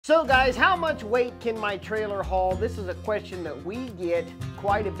So guys, how much weight can my trailer haul? This is a question that we get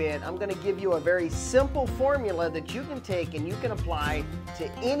quite a bit. I'm gonna give you a very simple formula that you can take and you can apply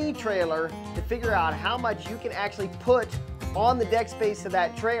to any trailer to figure out how much you can actually put on the deck space of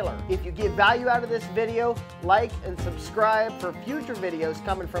that trailer. If you get value out of this video, like and subscribe for future videos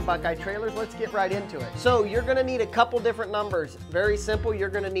coming from Buckeye Trailers. Let's get right into it. So you're gonna need a couple different numbers. Very simple, you're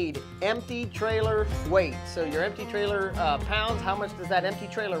gonna need empty trailer weight. So your empty trailer pounds, how much does that empty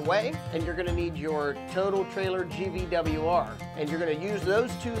trailer weigh? And you're gonna need your total trailer GVWR. And you're gonna use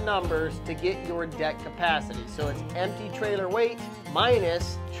those two numbers to get your deck capacity. So it's empty trailer weight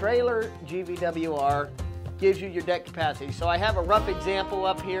minus trailer GVWR gives you your deck capacity. So I have a rough example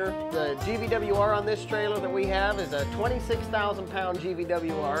up here. The GVWR on this trailer that we have is a 26,000 pound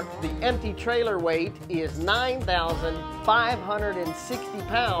GVWR. The empty trailer weight is 9,560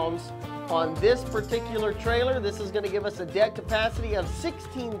 pounds on this particular trailer. This is gonna give us a deck capacity of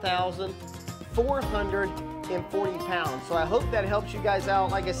 16,440 pounds. So I hope that helps you guys out.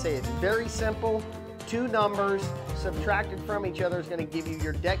 Like I say, it's very simple. Two numbers subtracted from each other is going to give you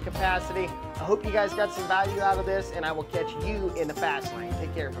your deck capacity. I hope you guys got some value out of this, and I will catch you in the fast lane.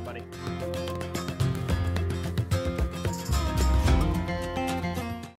 Take care, everybody.